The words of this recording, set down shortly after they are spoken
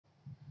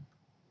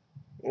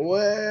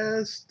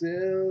We're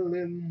still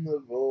in the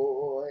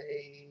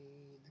void.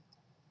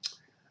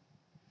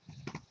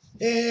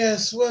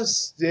 Yes, we're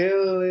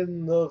still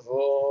in the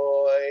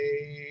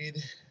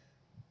void.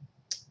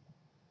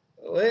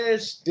 We're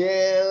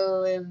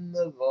still in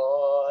the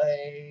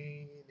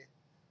void.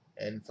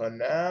 And for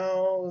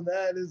now,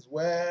 that is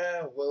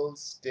where we'll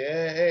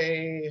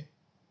stay.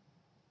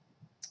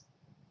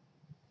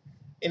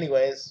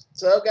 Anyways,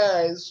 so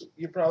guys,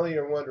 you probably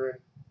are wondering,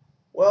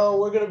 well,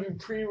 we're gonna be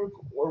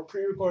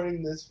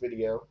pre-recording this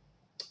video.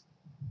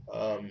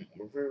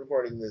 We're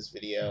pre-recording this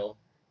video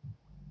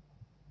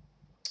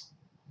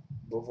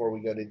before we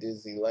go to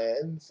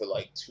Disneyland for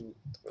like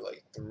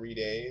 3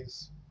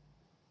 days.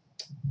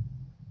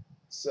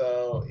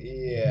 So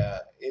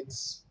yeah,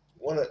 it's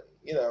one of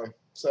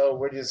So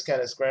we're just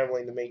kind of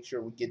scrambling to make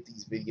sure we get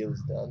these videos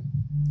done,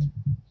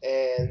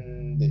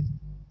 and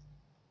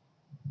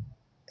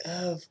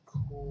of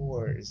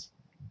course,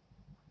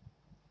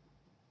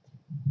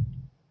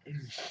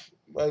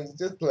 like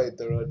just play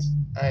through it.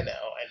 I know,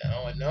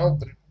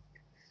 but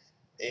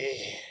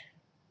eh.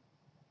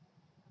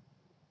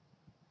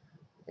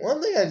 The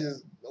one thing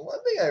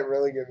I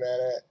really get mad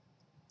at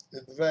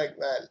is the fact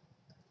that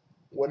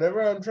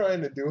whenever I'm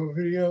trying to do a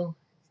video,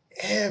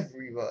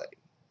 everybody,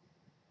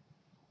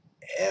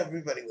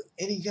 everybody with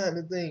any kind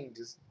of thing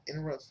just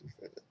interrupts me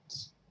for the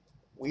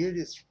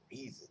weirdest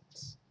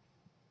reasons.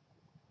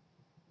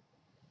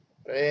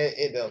 But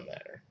it don't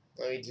matter.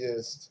 Let me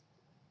just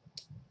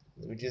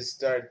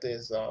start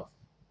this off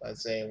by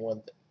saying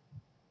one thing.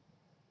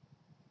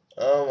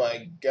 Oh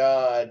my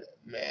god,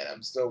 man,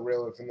 I'm still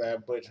reeling from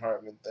that Butch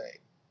Hartman thing.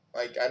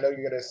 Like, I know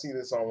you're gonna see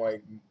this on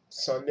like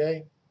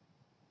Sunday,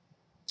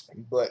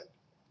 but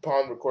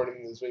upon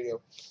recording this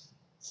video,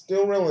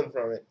 still reeling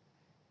from it.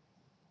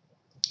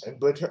 And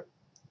Butch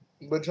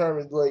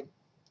Hartman's like,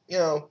 you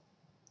know,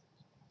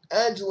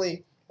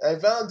 actually, I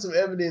found some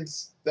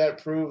evidence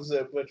that proves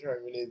that Butch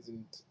Hartman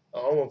isn't a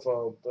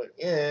homophobe, but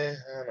yeah,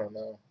 I don't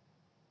know.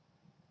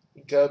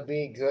 He could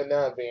be, could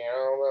not be, I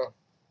don't know.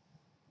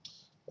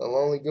 The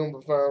Lonely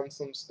Goomba found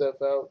some stuff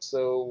out,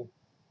 so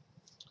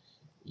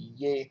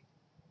yeah.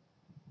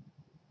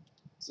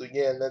 So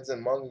yeah, and that's a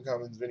manga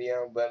comments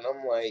video, but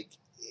I'm like,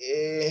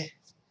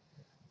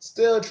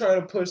 still trying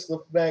to push the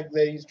fact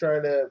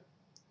that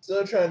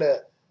still trying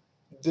to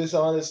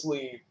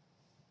dishonestly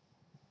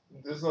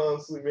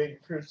make a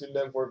Christian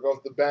network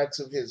off the backs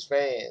of his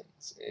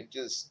fans. And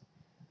just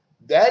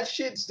that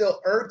shit still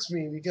irks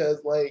me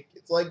because like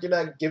it's like you're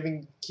not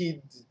giving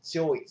kids a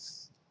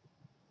choice.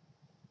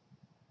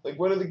 Like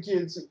what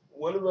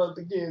about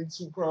the kids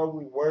who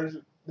probably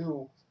worship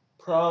who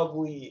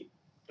probably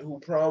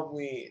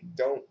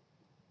don't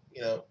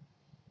you know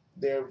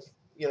their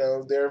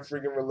their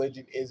freaking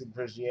religion isn't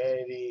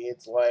Christianity.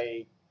 It's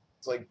like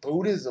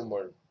Buddhism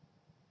or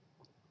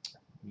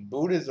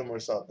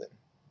something.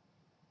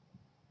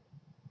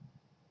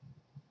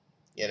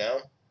 You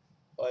know?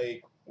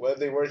 Like, whether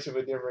they worship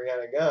a different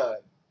kind of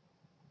God,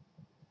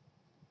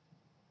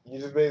 you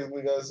just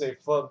basically gonna say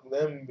fuck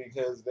them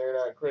because they're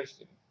not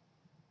Christian.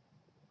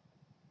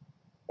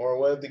 Or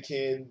what the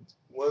kids,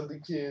 what the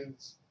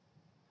kids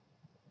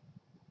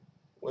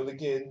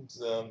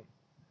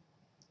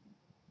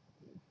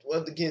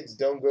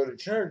don't go to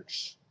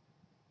church,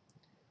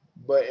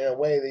 but in a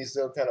way they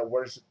still kind of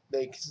worship.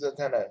 They still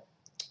kind of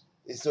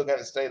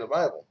stay the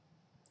Bible.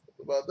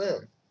 What about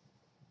them?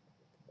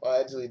 Well,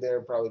 actually,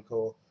 they're probably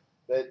cool,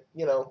 but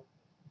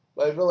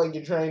but I feel like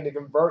you're trying to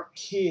convert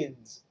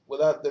kids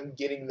without them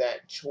getting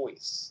that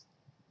choice,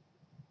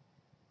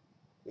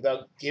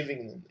 without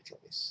giving them the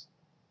choice.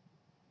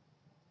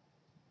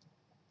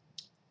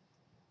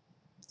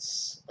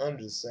 I'm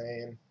just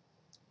saying.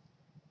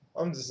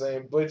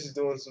 Butch is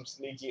doing some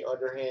sneaky,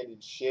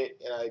 underhanded shit,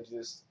 and I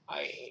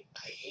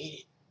hate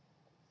it.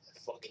 I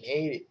fucking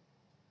hate it.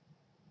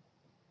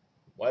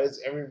 Why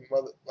does why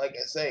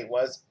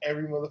does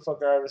every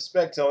motherfucker I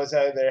respect always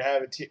either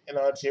have an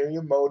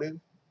ulterior motive,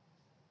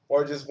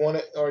 or just want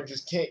it, or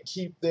just can't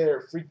keep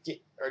their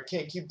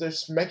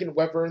smecking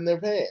weapon in their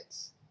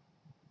pants?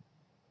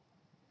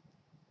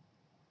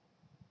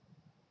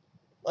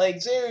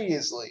 Like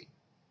seriously.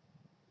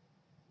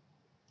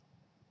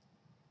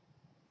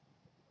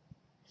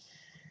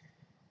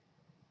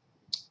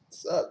 It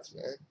sucks,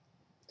 man.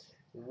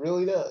 It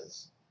really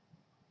does.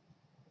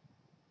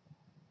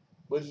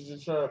 But you're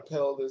just trying to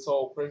peddle this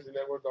whole Christian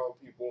network on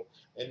people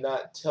and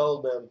not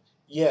tell them,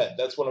 yeah,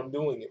 that's what I'm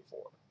doing it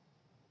for.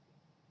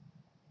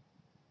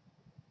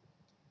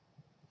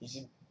 You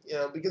should,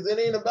 because it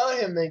ain't about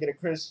him making a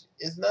Christian.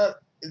 It's not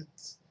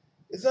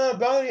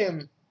about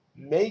him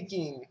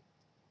making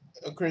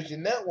a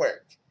Christian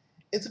network.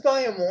 It's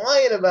about him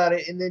lying about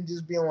it and then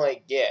just being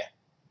like, yeah.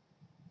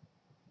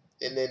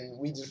 And then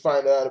we just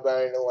find out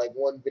about it in like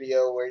one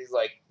video where he's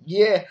like,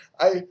 yeah,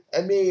 I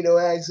made no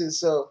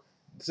access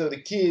so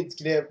the kids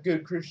can have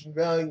good Christian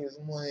values.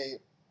 I'm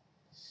like,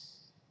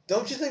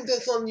 don't you think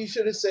that's something you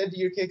should have said to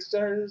your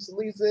Kickstarters? At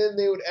least then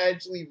they would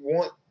actually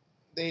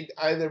they'd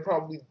either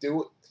probably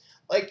do it.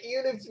 Like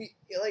even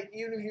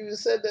if you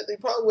said that, they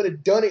probably would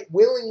have done it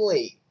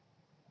willingly.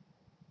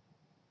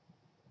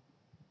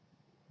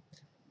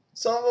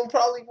 Some of them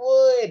probably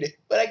would,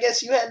 but I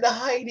guess you had to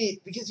hide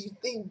it because you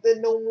think that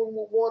no one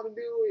would want to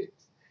do it.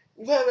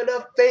 You have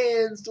enough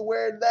fans to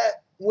where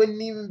that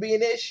wouldn't even be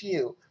an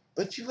issue,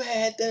 but you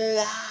had to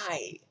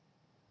lie.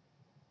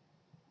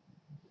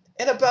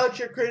 And about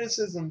your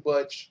criticism,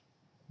 Butch,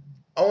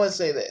 I want to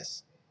say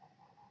this.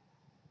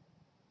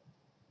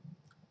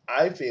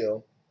 I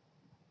feel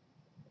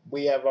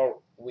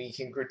we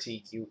can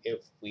critique you if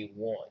we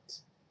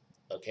want.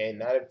 Okay,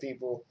 not if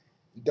people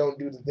don't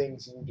do the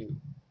things you do,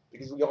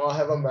 because we all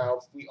have a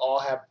mouth, we all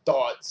have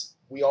thoughts,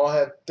 we all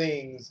have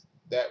things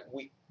that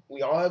we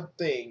all have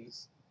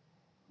things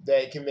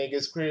that can make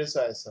us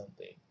criticize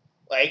something.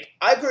 Like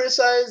I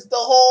criticized the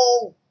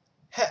whole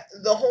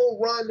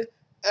run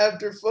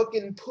after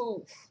fucking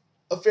Poof,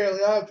 A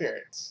Fairly Odd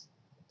Parents.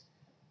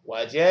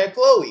 Why'd you add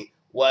Chloe?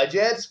 Why'd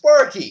you add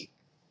Sparky?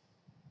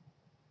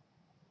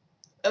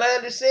 And I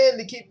understand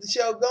to keep the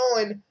show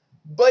going,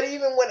 but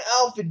even when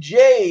Alpha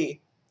J,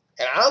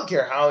 and I don't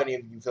care how any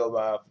of you feel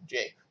about Alpha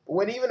J,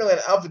 but even when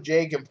Alpha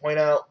J can point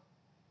out,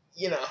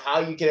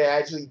 how you could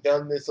have actually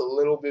done this a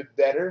little bit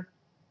better,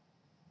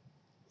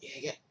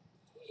 you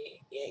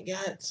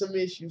got some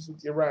issues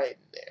with your writing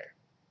there.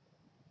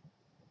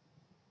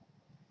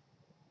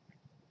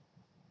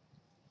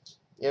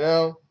 You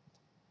know,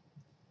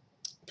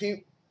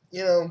 people,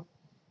 you know,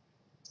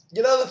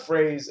 the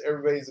phrase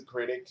 "everybody's a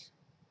critic,"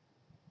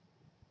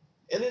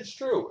 and it's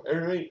true.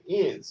 Everybody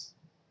is.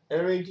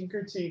 Everybody can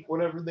critique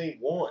whatever they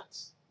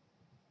want.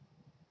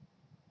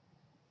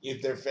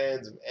 If they're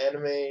fans of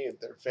anime, if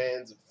they're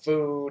fans of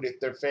food, if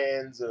they're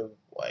fans of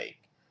like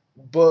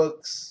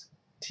books,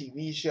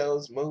 TV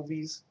shows,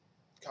 movies,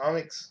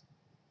 comics,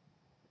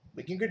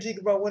 we can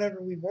critique about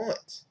whatever we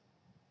want.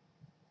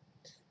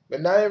 But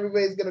not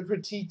everybody's gonna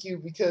critique you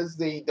because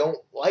they don't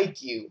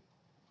like you.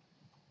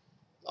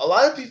 A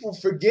lot of people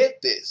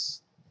forget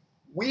this.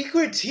 We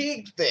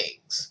critique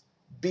things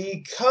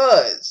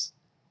because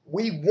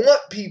we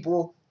want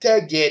people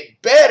to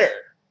get better.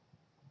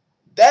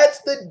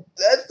 That's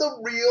the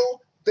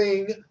real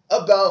thing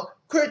about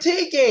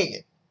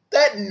critiquing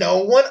that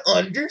no one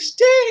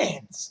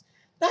understands.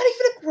 Not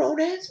even a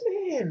grown ass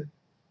man.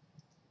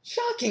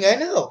 Shocking, I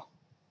know.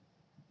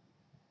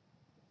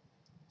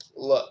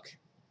 Look,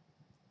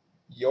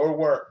 your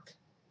work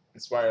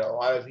inspired a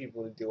lot of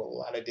people to do a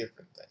lot of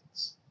different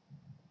things.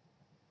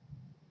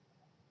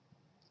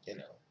 You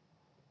know,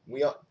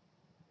 we all,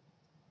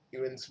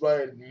 you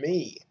inspired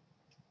me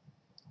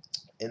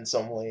in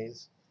some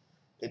ways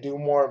to do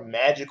more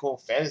magical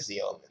fantasy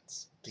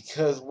elements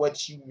because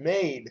what you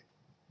made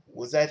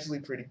was actually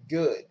pretty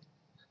good.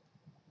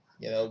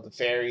 The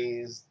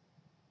fairies,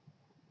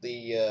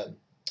 the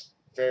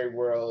fairy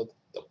world,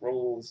 the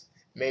rules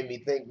made me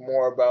think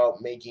more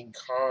about making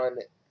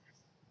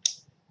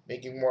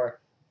more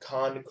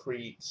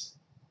concrete,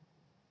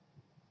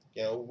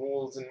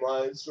 rules in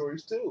my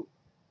stories too.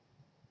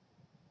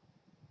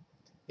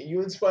 And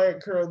you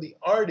inspired Curl the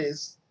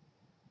artist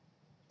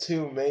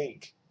to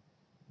make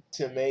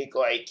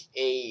like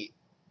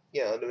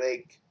to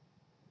make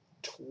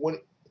 20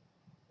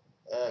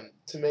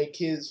 to make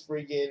his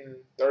freaking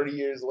 30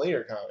 years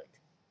later comic.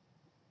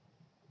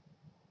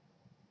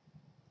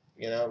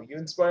 You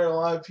inspire a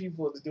lot of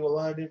people to do a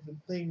lot of different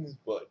things,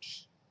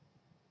 Butch.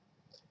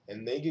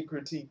 And they get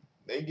critiqued.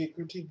 They get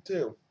critiqued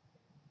too.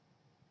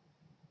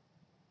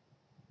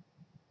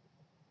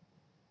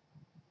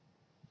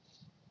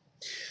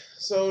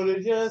 So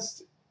to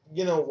just,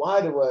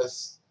 lie to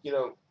us,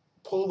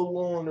 pull the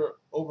wool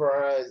over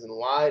our eyes and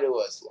lie to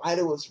us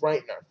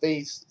right in our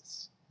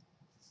faces.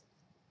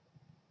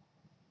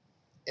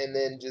 And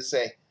then just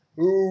say,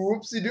 "Ooh,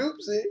 whoopsie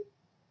doopsie.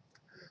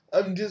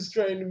 I'm just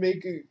trying to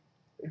make a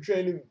I'm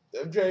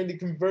trying to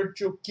convert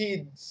your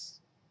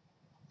kids.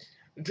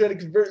 I'm trying to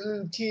convert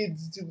little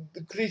kids to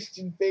the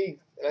Christian faith."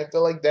 And I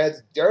feel like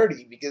that's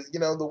dirty because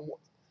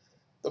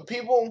the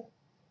people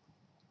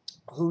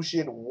who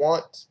should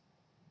want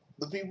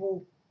the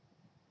people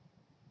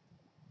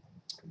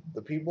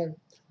the people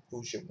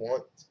who should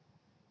want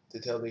to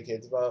tell their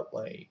kids about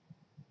like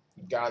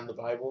God and the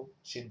Bible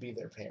should be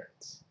their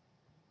parents.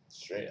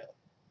 Straight up.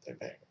 Their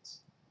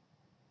parents.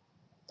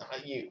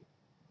 Not you.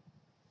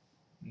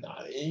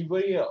 Not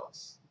anybody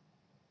else.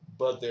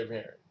 But their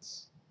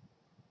parents.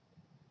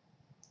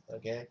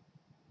 Okay?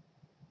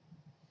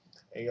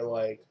 And you're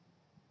like,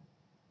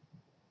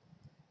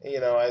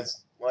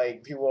 as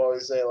like people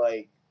always say,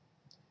 like,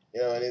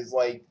 and his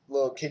like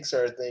little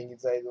Kickstarter thing,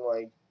 he's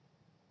like,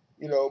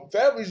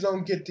 families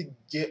don't get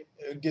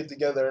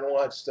together and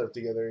watch stuff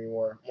together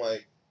anymore. I'm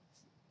like,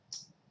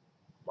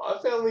 my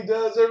family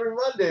does every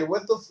Monday.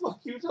 What the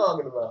fuck you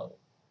talking about?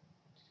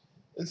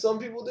 And some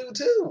people do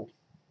too.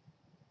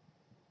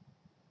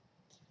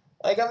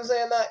 Like I'm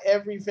saying, not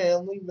every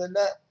family, but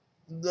not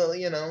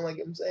like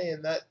I'm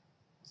saying,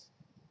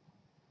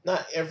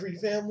 not every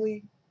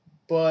family,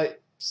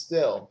 but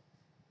still,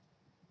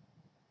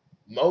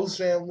 most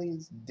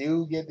families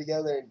do get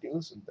together and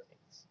do some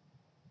things.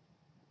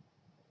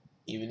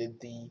 Even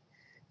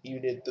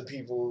if the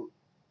people,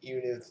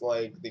 even if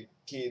like the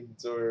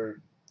kids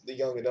or the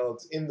young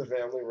adults in the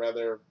family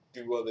rather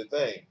do other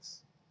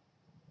things.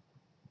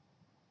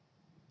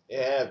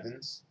 It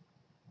happens,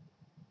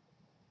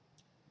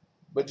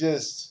 but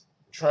just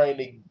trying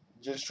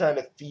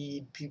to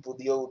feed people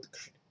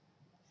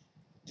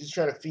just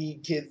trying to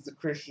feed kids the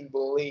Christian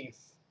belief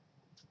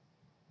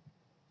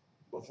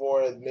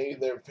before maybe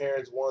their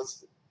parents want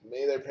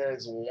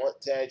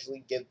to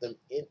actually get them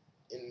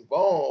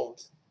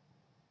involved.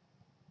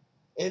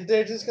 And if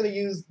they're just gonna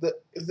use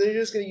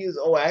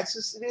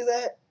access to do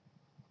that,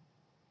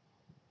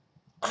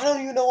 I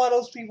don't even know why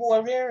those people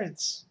are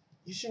parents.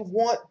 You should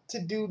want to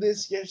do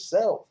this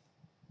yourself,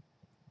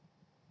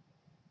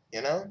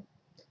 you know?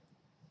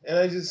 And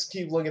I just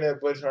keep looking at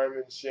Butch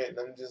Hartman shit, and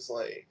I'm just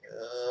like,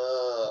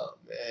 oh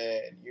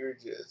man, you're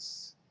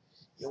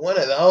one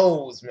of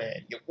those,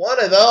 man. You're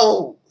one of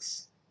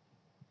those.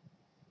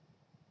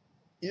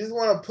 You just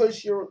want to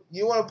push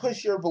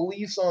your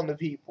beliefs on the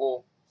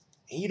people,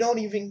 and you don't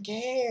even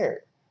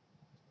care.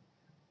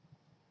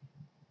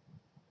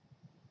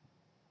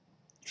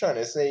 Trying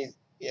to say,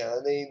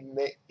 they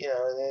make,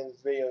 and then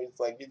this video, it's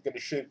like he's gonna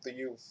shape the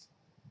youth.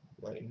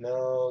 Like,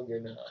 no, you're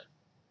not.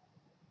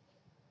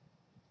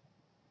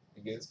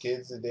 Because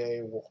kids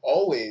today will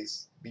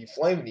always be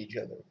flaming each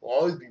other, will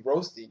always be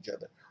roasting each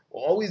other,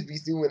 will always be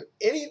doing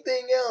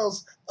anything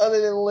else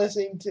other than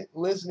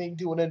listening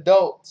to an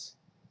adult.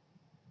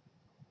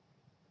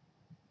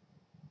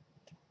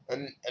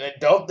 An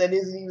adult that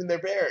isn't even their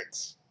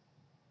parents.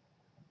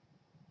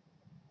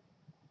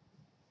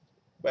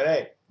 But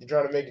hey, you're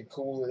trying to make it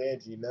cool and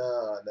edgy.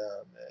 Nah,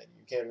 man.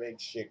 You can't make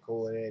shit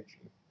cool and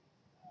edgy.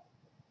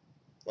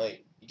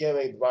 Like, you can't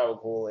make the Bible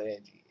cool and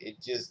edgy.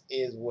 It just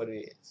is what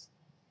it is.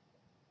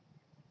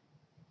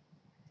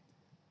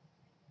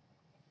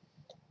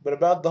 But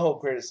about the whole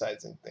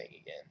criticizing thing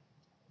again,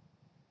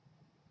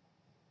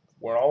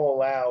 we're all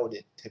allowed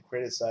to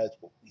criticize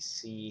what we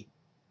see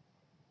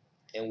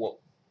and what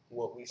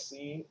we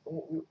see,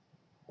 what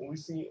we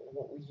see, and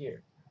what we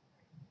hear,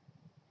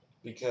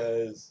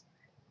 because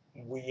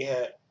we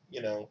have,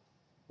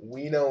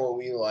 we know what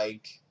we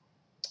like.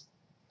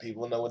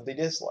 People know what they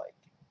dislike.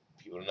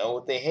 People know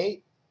what they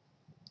hate.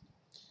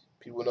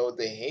 People know what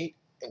they hate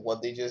and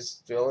what they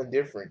just feel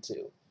indifferent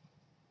to.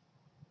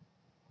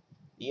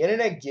 The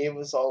internet gave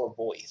us all a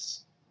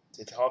voice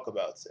to talk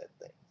about said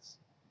things.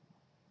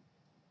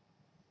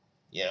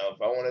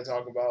 If I want to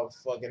talk about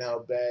fucking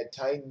how bad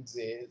Titans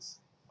is,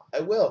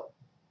 I will.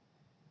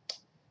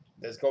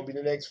 That's gonna be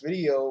the next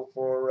video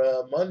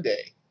for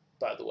Monday,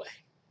 by the way.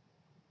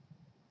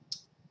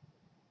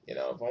 If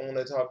I want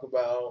to talk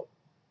about,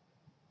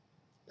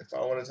 if I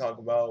want to talk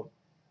about,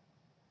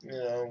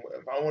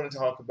 if I want to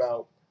talk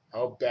about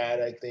how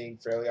bad I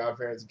think Fairly Odd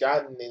Parents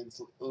gotten in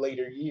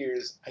later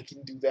years, I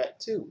can do that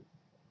too.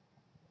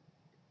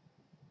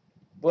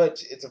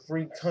 But it's a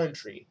free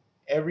country.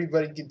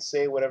 Everybody can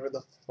say whatever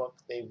the fuck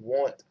they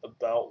want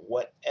about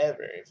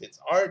whatever. If it's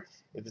art,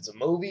 if it's a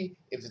movie,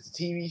 if it's a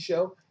TV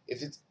show,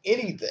 if it's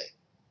anything.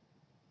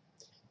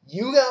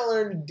 You gotta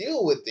learn to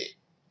deal with it.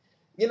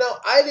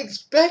 I'd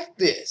expect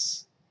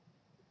this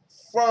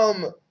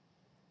from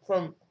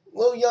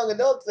little young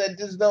adults that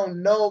just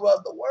don't know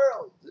about the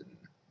world.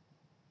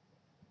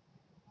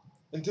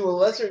 And to a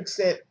lesser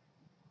extent,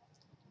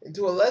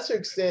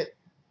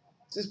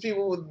 just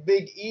people with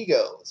big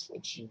egos,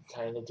 which you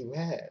kind of do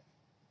have.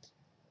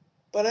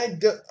 But I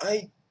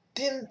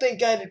didn't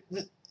think I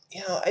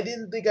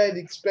didn't think I'd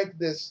expect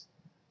this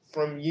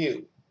from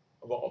you,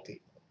 of all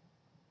people.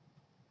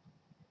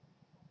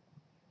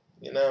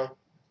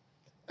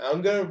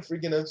 I'm gonna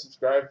freaking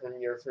unsubscribe from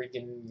your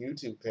freaking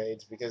YouTube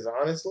page because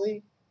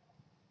honestly,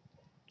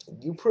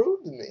 you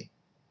proved to me.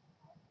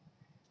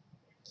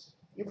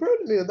 You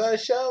proved to me without a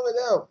shadow of a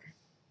doubt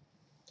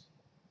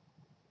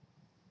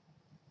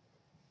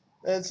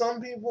that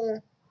some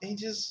people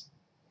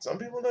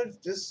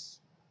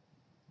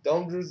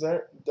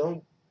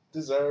don't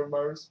deserve my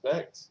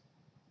respect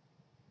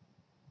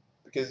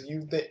because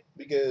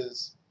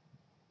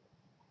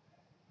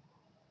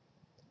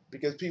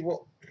because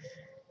people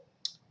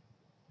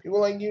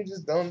like you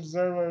just don't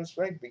deserve my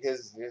respect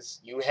because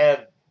you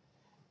have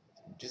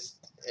just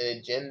an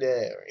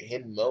agenda or a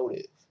hidden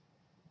motive.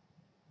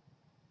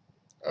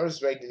 I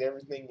respected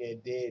everything you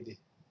did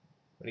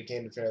when it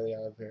came to Fairly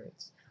Odd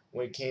Parents.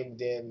 When it came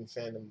to Dan and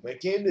Phantom. When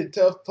it came to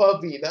Tough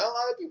Puppy. Not a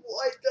lot of people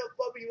like Tough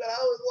Puppy, but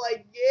I was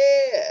like,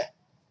 yeah.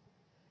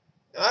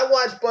 And I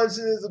watched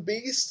Bunsen as a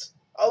Beast.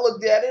 I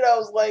looked at it, I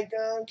was like,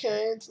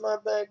 okay, it's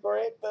not that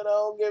great, but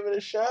I'll give it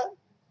a shot.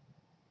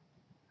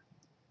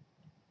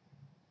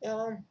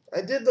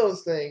 I did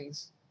those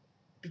things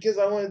because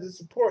I wanted to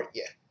support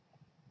you.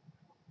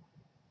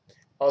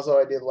 Also,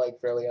 I did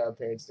like Fairly Odd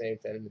Parents, Dan and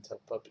Phantom, and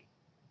Tough Puppy.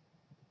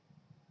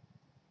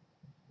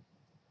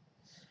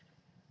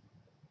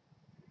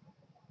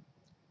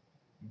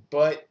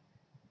 But,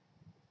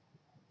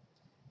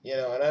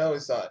 and I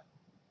always thought,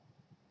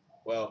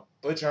 well,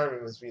 Butch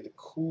Hartman must be the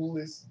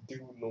coolest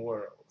dude in the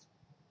world.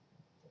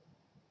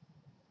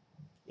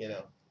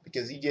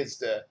 Because he gets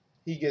to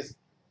do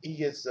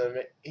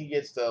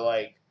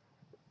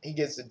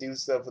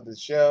stuff with the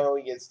show.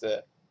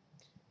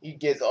 he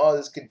gets all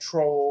this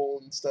control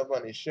and stuff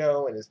on his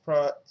show and his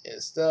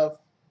stuff.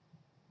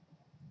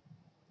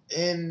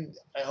 And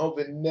I hope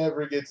it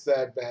never gets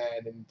that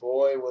bad. And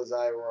boy, was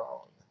I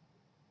wrong.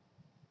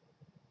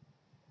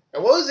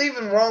 And what was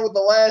even wrong with the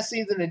last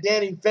season of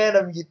Danny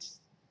Phantom?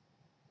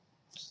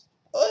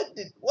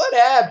 What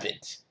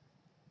happened?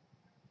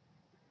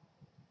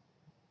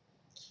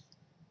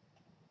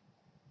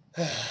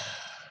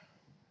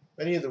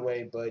 But either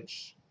way,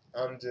 Butch,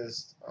 I'm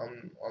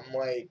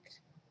like,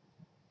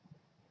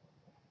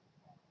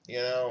 you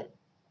know,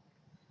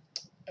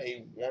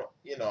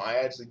 I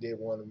actually did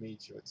want to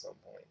meet you at some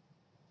point.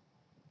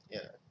 You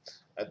know,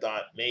 I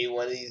thought maybe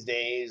one of these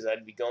days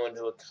I'd be going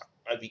to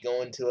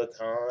a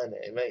con.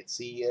 I might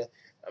see you.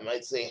 I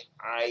might say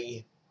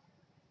hi.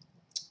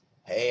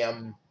 Hey,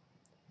 I'm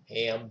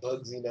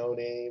Bugsy No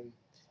Name.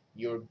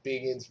 You were a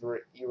big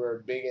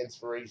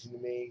inspiration to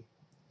me,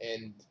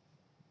 and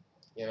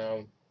you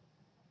know,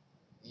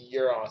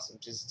 you're awesome.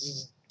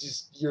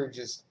 You're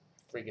just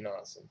freaking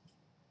awesome.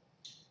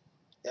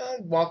 Yeah,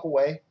 I'd walk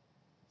away.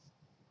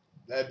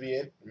 That'd be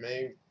it.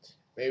 Maybe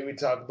we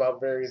talk about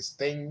various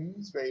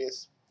things,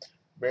 various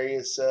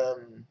various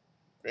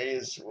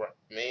various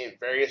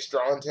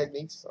drawing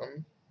techniques.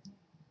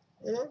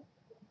 You know,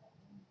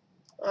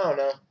 I don't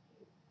know.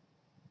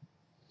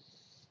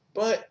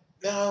 But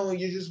no,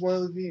 you're just one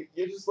of the people.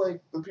 You're just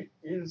like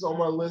you're just on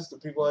my list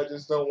of people I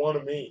just don't want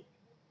to meet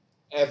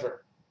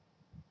ever.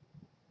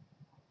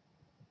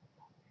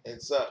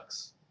 It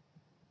sucks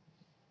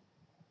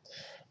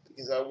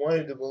because I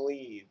wanted to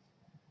believe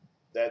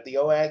that the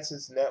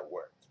O-Axis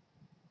network,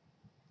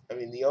 I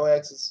mean the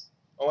O-Axis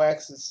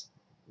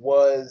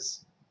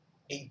was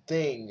a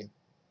thing.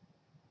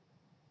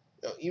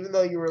 Even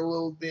though you were a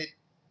little bit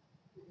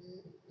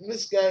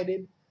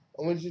misguided,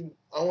 I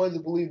wanted to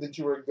believe that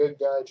you were a good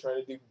guy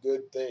trying to do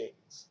good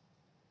things.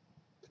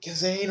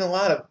 Because there ain't a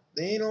lot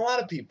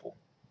of people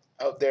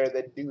out there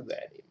that do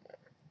that anymore.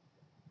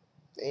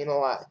 There ain't a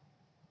lot.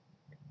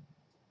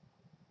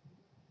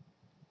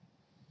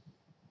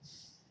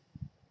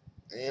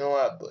 There ain't a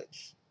lot,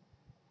 Butch.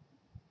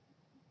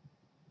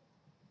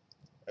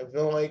 I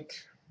feel like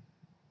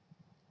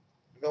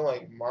I feel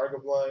like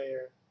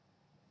Markiplier.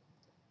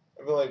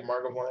 I feel like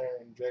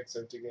Markiplier and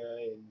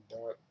Jacksepticeye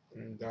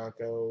and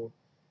Daco, and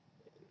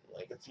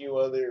like a few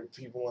other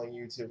people on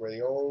YouTube are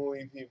the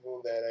only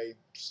people that I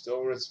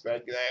still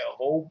respect, and I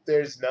hope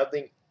there's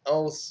nothing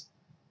else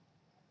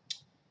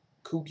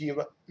kooky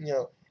about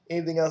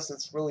anything else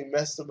that's really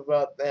messed up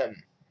about them.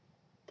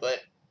 But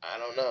I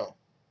don't know.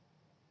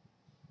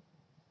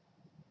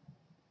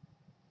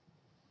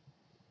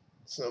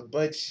 So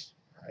Butch,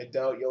 I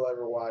doubt you'll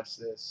ever watch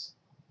this.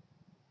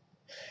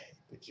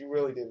 But you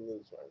really did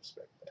lose my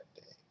respect that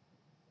day.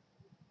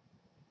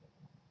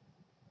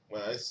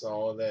 When I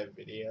saw that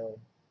video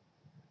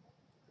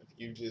of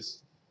you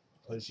just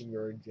pushing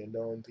your agenda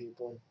on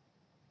people,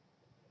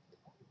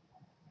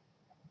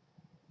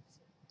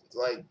 it's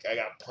like I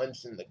got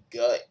punched in the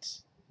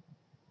gut.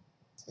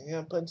 I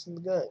got punched in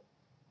the gut.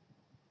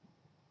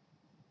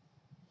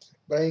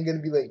 But I ain't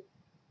gonna be like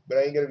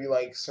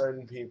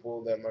certain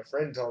people that my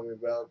friend told me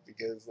about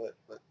because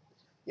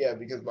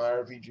because my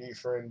RPG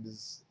friend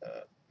is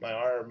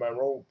my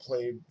role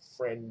play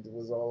friend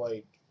was all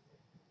like,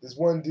 this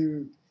one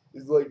dude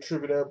is like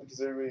tripping out because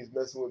everybody's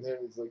messing with him.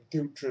 He's like,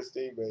 don't trust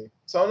anybody.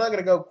 So I'm not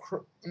gonna go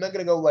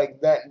like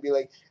that and be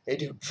like, hey,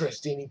 don't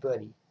trust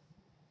anybody.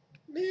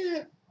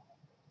 Nah,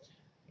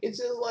 it's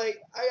just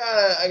like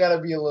I gotta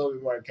be a little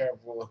bit more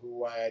careful of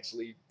who I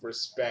actually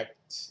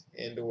respect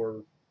and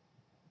or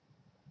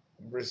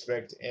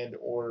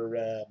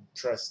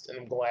trust. And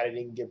I'm glad I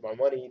didn't give my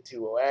money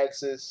to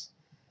Oaxis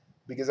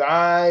because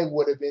I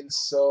would have been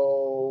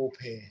so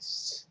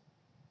pissed.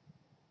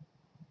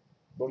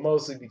 But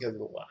mostly because of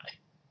the lie.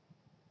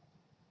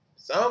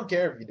 So I don't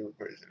care if you do a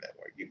Persian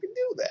network. You can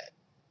do that.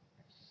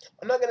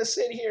 I'm not gonna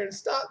sit here and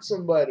stop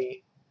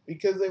somebody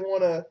because they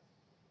wanna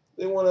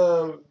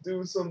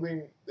do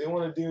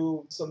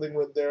something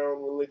with their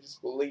own religious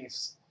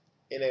beliefs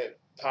in a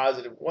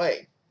positive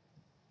way.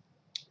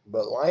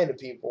 But lying to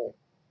people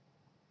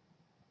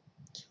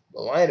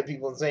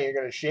and saying you're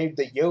gonna shave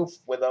the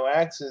youth with no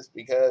access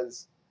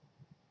because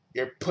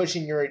you're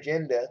pushing your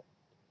agenda,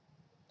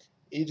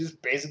 you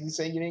just basically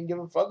say you didn't give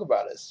a fuck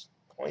about us.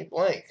 Point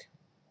blank.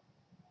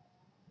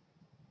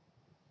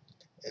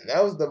 And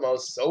that was the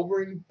most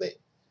sobering thing.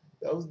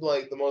 That was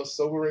like the most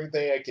sobering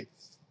thing I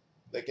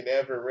could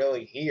ever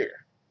really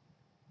hear.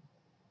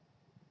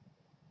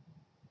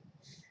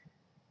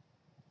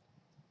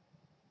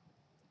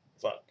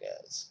 Fuck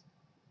guys.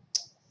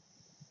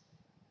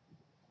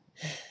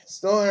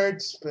 Still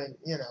hurts, but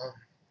you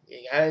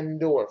gotta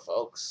endure,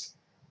 folks.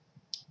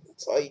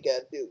 That's all you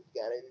gotta do. You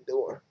gotta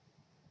endure.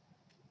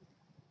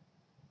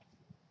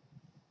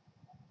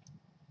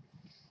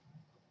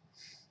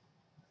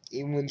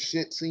 Even when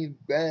shit seems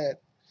bad,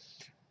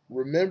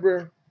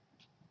 remember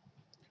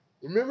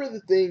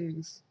the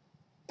things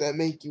that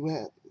make you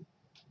happy.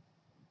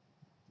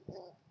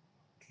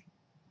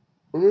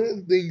 Remember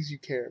the things you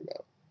care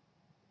about.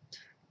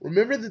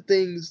 Remember the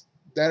things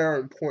that are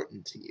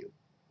important to you.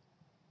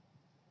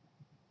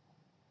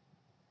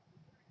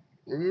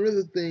 Remember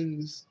the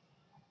things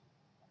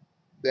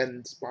that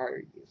inspire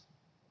you.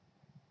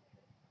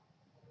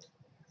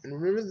 And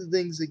remember the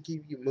things that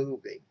keep you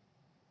moving.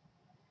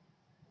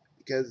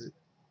 Because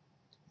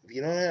if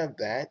you don't have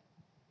that,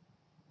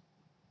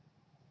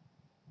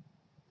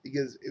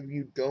 because if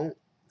you don't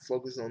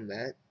focus on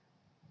that,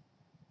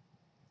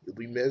 you'll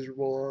be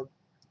miserable.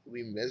 You'll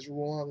be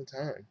miserable all the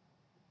time.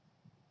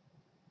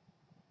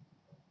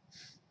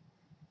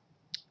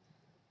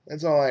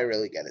 That's all I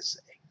really gotta say.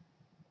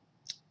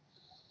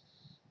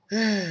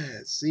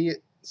 See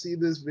it. See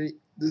this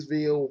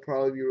video will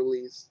probably be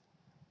released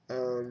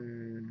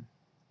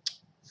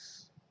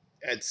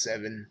at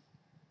 7.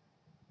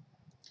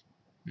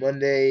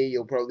 Monday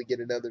you'll probably get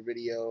another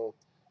video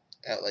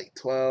at like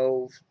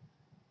 12.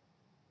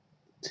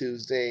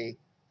 Tuesday,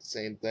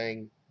 same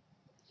thing.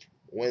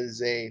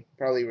 Wednesday,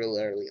 probably real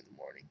early in the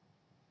morning.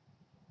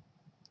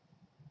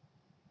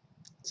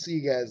 See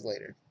you guys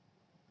later.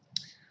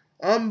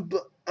 I'm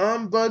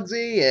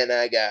Bugsy, and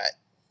I got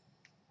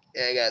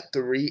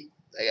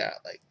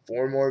like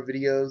 4 more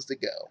videos to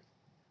go.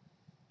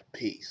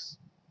 Peace.